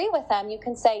if you agree with them, you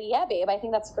can say, yeah, babe, I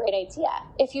think that's a great idea.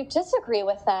 If you disagree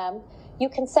with them, you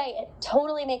can say, it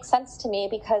totally makes sense to me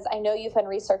because I know you've been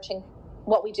researching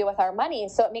what we do with our money,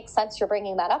 so it makes sense you're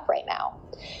bringing that up right now.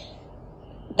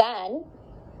 Then,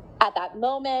 at that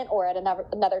moment or at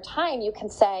another time, you can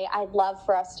say, I'd love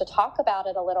for us to talk about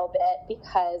it a little bit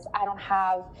because I don't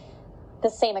have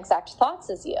the same exact thoughts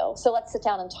as you, so let's sit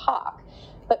down and talk.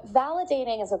 But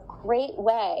validating is a great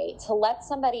way to let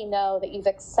somebody know that you've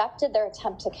accepted their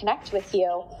attempt to connect with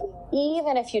you,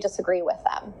 even if you disagree with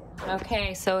them.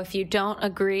 Okay, so if you don't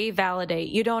agree, validate.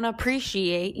 You don't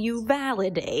appreciate, you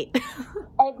validate.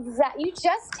 Exactly. You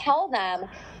just tell them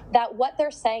that what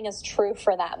they're saying is true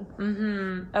for them.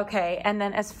 Mm-hmm. Okay. And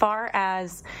then as far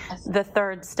as the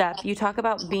third step, you talk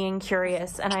about being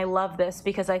curious. And I love this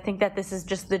because I think that this is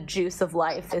just the juice of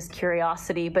life is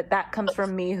curiosity. But that comes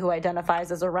from me who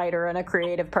identifies as a writer and a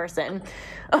creative person.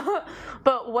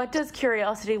 But what does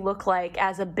curiosity look like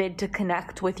as a bid to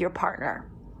connect with your partner?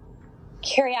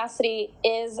 Curiosity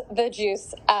is the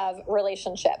juice of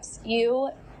relationships. You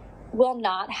will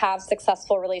not have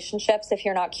successful relationships if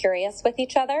you're not curious with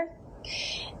each other.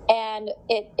 And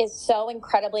it is so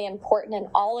incredibly important in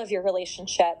all of your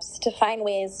relationships to find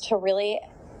ways to really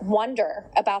wonder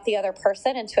about the other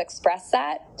person and to express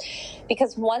that.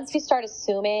 Because once you start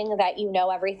assuming that you know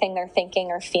everything they're thinking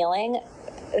or feeling,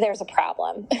 there's a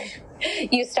problem.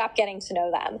 You stop getting to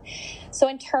know them. So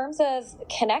in terms of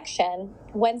connection,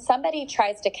 when somebody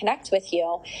tries to connect with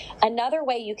you, another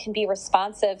way you can be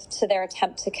responsive to their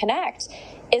attempt to connect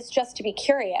is just to be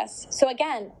curious. So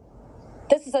again,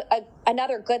 this is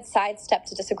another good sidestep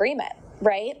to disagreement,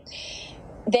 right?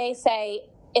 They say,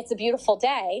 it's a beautiful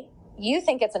day. You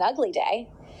think it's an ugly day.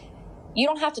 You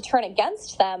don't have to turn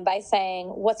against them by saying,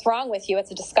 what's wrong with you?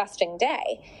 It's a disgusting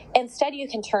day. Instead, you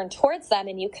can turn towards them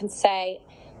and you can say,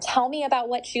 tell me about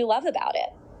what you love about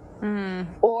it.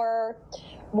 Or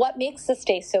what makes this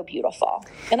day so beautiful?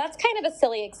 And that's kind of a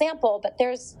silly example, but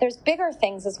there's bigger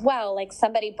things as well. Like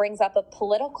somebody brings up a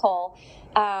political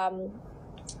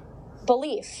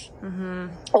belief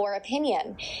or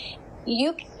opinion.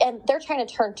 And they're trying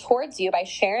to turn towards you by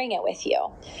sharing it with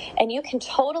you. And you can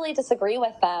totally disagree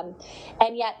with them.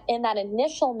 And yet in that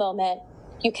initial moment,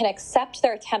 you can accept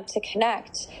their attempt to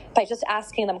connect by just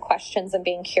asking them questions and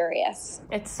being curious.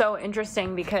 It's so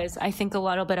interesting because I think a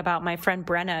little bit about my friend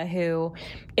Brenna, who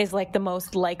is like the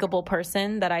most likable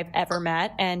person that I've ever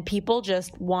met, and people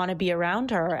just want to be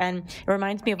around her. And it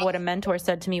reminds me of what a mentor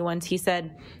said to me once. He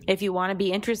said, if you want to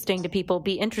be interesting to people,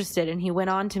 be interested. And he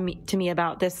went on to me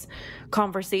about this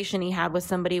conversation he had with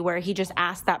somebody where he just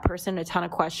asked that person a ton of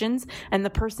questions, and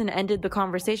the person ended the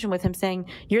conversation with him saying,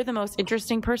 you're the most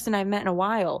interesting person I've met in a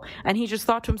while. And he just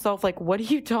thought to himself, like, what are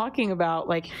you talking about?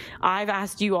 Like, I've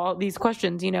asked you all these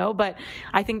questions, but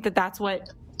I think that that's what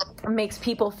makes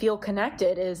people feel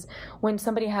connected is when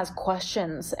somebody has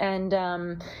questions. And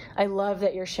I love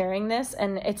that you're sharing this.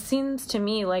 And it seems to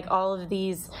me like all of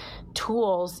these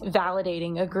tools,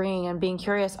 validating, agreeing, and being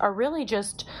curious, are really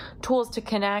just tools to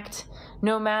connect,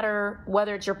 no matter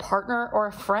whether it's your partner or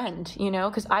a friend,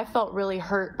 because I felt really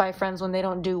hurt by friends when they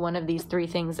don't do one of these three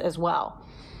things as well.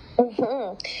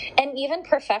 And even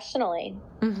professionally,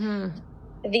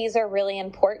 these are really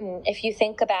important. If you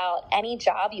think about any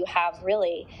job you have,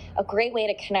 really, a great way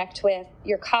to connect with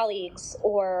your colleagues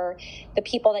or the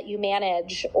people that you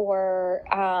manage or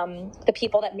the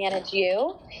people that manage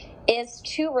you is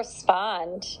to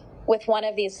respond with one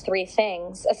of these three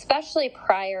things, especially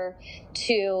prior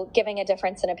to giving a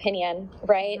difference in opinion,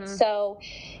 right? So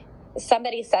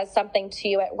somebody says something to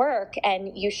you at work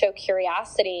and you show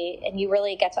curiosity and you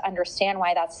really get to understand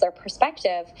why that's their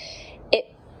perspective,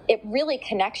 it really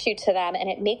connects you to them and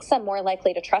it makes them more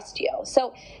likely to trust you.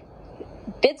 So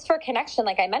bids for connection,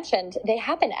 like I mentioned, they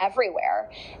happen everywhere.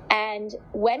 And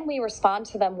when we respond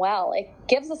to them well, it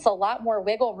gives us a lot more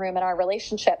wiggle room in our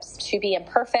relationships to be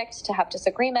imperfect, to have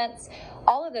disagreements,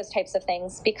 all of those types of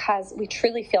things, because we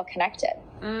truly feel connected.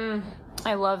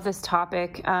 I love this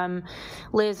topic.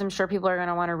 Liz, I'm sure people are going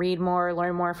to want to read more,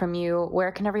 learn more from you.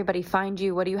 Where can everybody find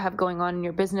you? What do you have going on in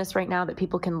your business right now that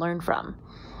people can learn from?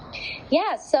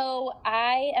 Yeah, so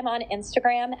I am on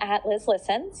Instagram at Liz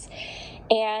Listens,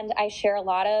 and I share a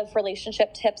lot of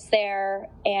relationship tips there,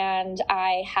 and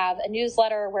I have a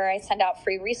newsletter where I send out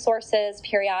free resources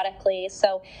periodically.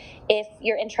 So if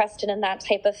you're interested in that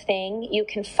type of thing, you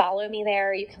can follow me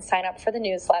there. You can sign up for the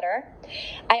newsletter.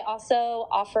 I also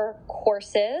offer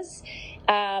courses.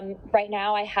 Right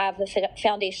now I have the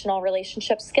Foundational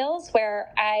Relationship Skills,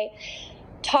 where I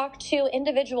talk to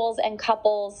individuals and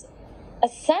couples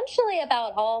essentially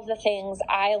about all of the things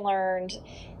I learned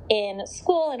in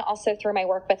school and also through my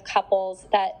work with couples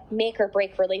that make or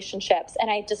break relationships. And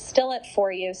I distill it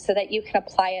for you so that you can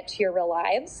apply it to your real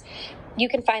lives. You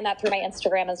can find that through my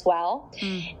Instagram as well.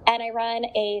 And I run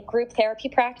a group therapy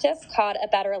practice called A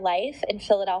Better Life in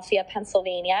Philadelphia,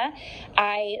 Pennsylvania.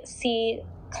 I see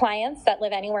clients that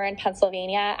live anywhere in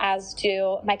Pennsylvania, as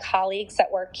do my colleagues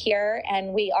that work here,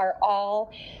 and we are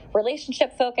all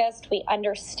relationship focused. We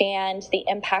understand the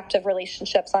impact of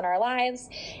relationships on our lives,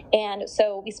 and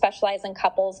so we specialize in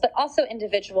couples, but also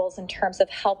individuals in terms of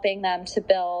helping them to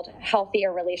build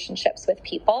healthier relationships with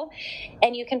people.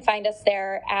 And you can find us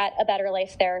there at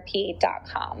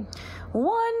abetterlifetherapy.com.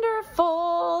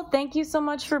 Wonderful. Thank you so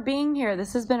much for being here.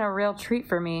 This has been a real treat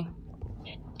for me.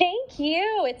 Thank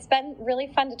you. It's been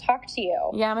really fun to talk to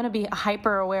you. Yeah, I'm going to be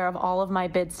hyper aware of all of my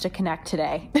bids to connect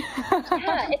today.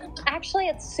 Yeah,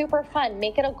 it's super fun.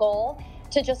 Make it a goal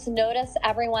to just notice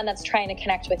everyone that's trying to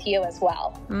connect with you as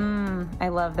well. I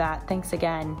love that. Thanks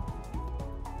again.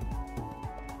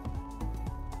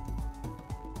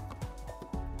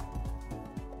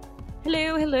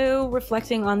 Hello.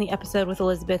 Reflecting on the episode with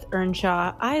Elizabeth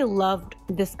Earnshaw, I loved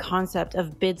this concept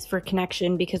of bids for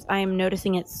connection because I am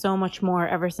noticing it so much more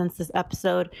ever since this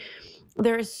episode.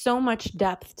 There is so much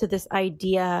depth to this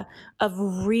idea of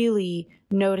really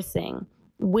noticing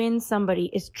when somebody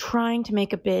is trying to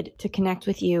make a bid to connect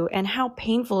with you and how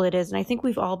painful it is. And I think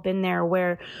we've all been there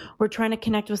where we're trying to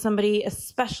connect with somebody,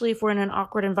 especially if we're in an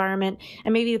awkward environment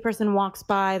and maybe the person walks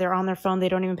by, they're on their phone, they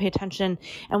don't even pay attention.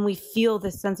 And we feel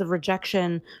this sense of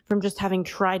rejection from just having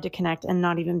tried to connect and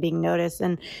not even being noticed.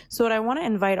 And so what I want to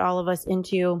invite all of us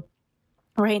into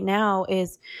right now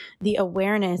is the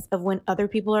awareness of when other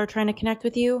people are trying to connect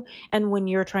with you and when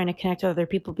you're trying to connect with other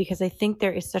people, because I think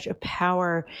there is such a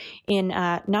power in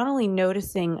not only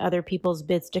noticing other people's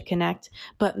bids to connect,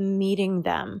 but meeting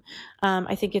them.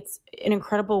 I think it's an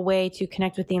incredible way to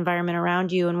connect with the environment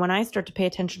around you. And when I start to pay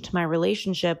attention to my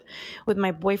relationship with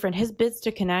my boyfriend, his bids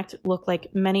to connect look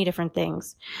like many different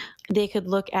things. They could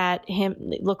look like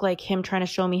him trying to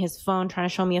show me his phone, trying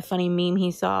to show me a funny meme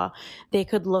he saw. They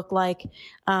could look like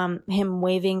him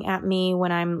waving at me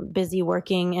when I'm busy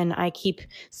working and I keep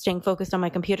staying focused on my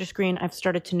computer screen. I've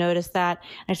started to notice that.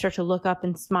 I start to look up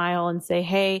and smile and say,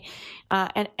 hey.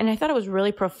 And I thought it was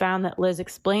really profound that Liz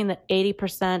explained that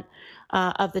 80%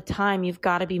 of the time you've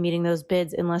got to be meeting those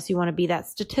bids unless you want to be that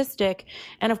statistic.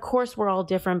 And of course, we're all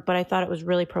different, but I thought it was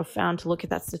really profound to look at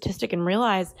that statistic and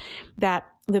realize that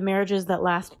the marriages that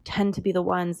last tend to be the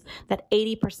ones that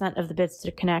 80% of the bids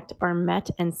to connect are met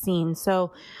and seen.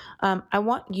 So I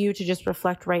want you to just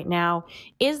reflect right now.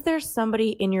 Is there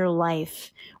somebody in your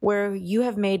life where you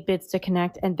have made bids to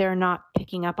connect and they're not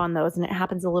picking up on those? And it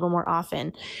happens a little more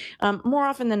often. More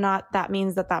often than not, that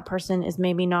means that that person is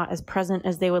maybe not as present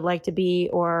as they would like to be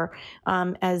or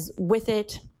as with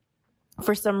it.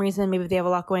 For some reason, maybe they have a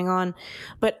lot going on,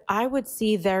 but I would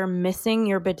see they're missing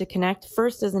your bid to connect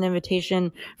first as an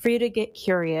invitation for you to get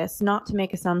curious, not to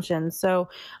make assumptions. So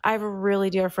I have a really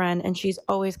dear friend and she's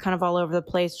always kind of all over the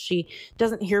place. She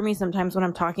doesn't hear me sometimes when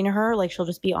I'm talking to her, like she'll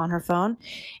just be on her phone.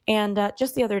 And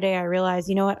just the other day I realized,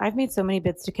 you know what, I've made so many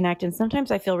bids to connect and sometimes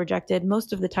I feel rejected.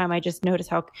 Most of the time I just notice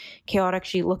how chaotic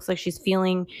she looks like she's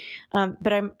feeling.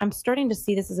 But I'm starting to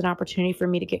see this as an opportunity for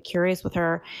me to get curious with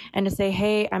her and to say,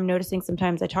 hey, I'm noticing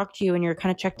sometimes I talk to you and you're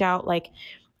kind of checked out, like,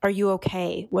 are you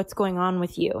okay? What's going on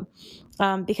with you?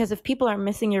 Because if people are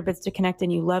missing your bids to connect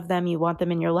and you love them, you want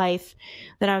them in your life,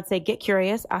 then I would say get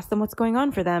curious, ask them what's going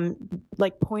on for them,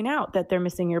 like point out that they're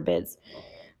missing your bids.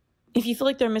 If you feel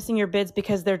like they're missing your bids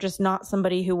because they're just not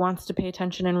somebody who wants to pay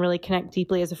attention and really connect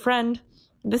deeply as a friend,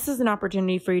 this is an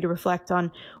opportunity for you to reflect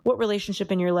on what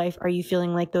relationship in your life are you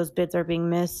feeling like those bids are being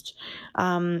missed?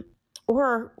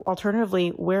 Or alternatively,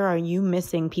 where are you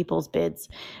missing people's bids?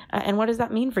 And what does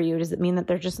that mean for you? Does it mean that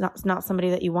they're just not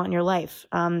somebody that you want in your life?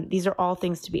 These are all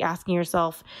things to be asking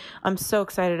yourself. I'm so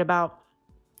excited about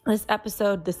this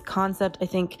episode, this concept. I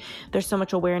think there's so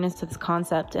much awareness to this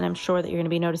concept, and I'm sure that you're going to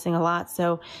be noticing a lot.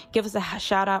 So give us a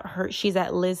shout out. She's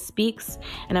at Liz Speaks,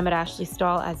 and I'm at Ashley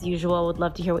Stahl as usual. Would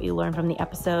love to hear what you learned from the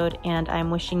episode, and I'm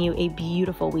wishing you a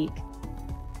beautiful week.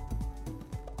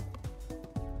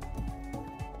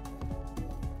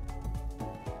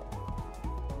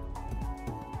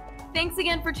 Thanks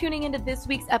again for tuning into this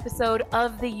week's episode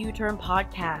of the U-Turn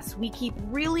Podcast. We keep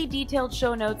really detailed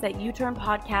show notes at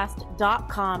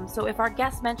uturnpodcast.com. So if our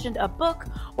guest mentioned a book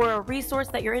or a resource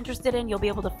that you're interested in, you'll be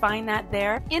able to find that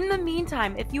there. In the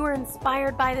meantime, if you were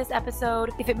inspired by this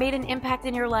episode, if it made an impact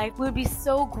in your life, we would be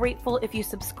so grateful if you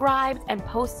subscribed and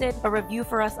posted a review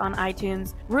for us on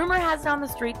iTunes. Rumor has it on the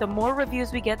street, the more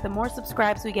reviews we get, the more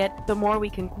subscribes we get, the more we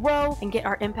can grow and get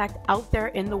our impact out there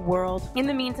in the world. In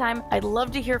the meantime, I'd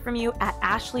love to hear from you at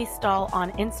Ashley Stahl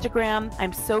on Instagram.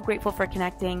 I'm so grateful for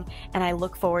connecting, and I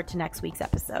look forward to next week's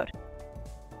episode.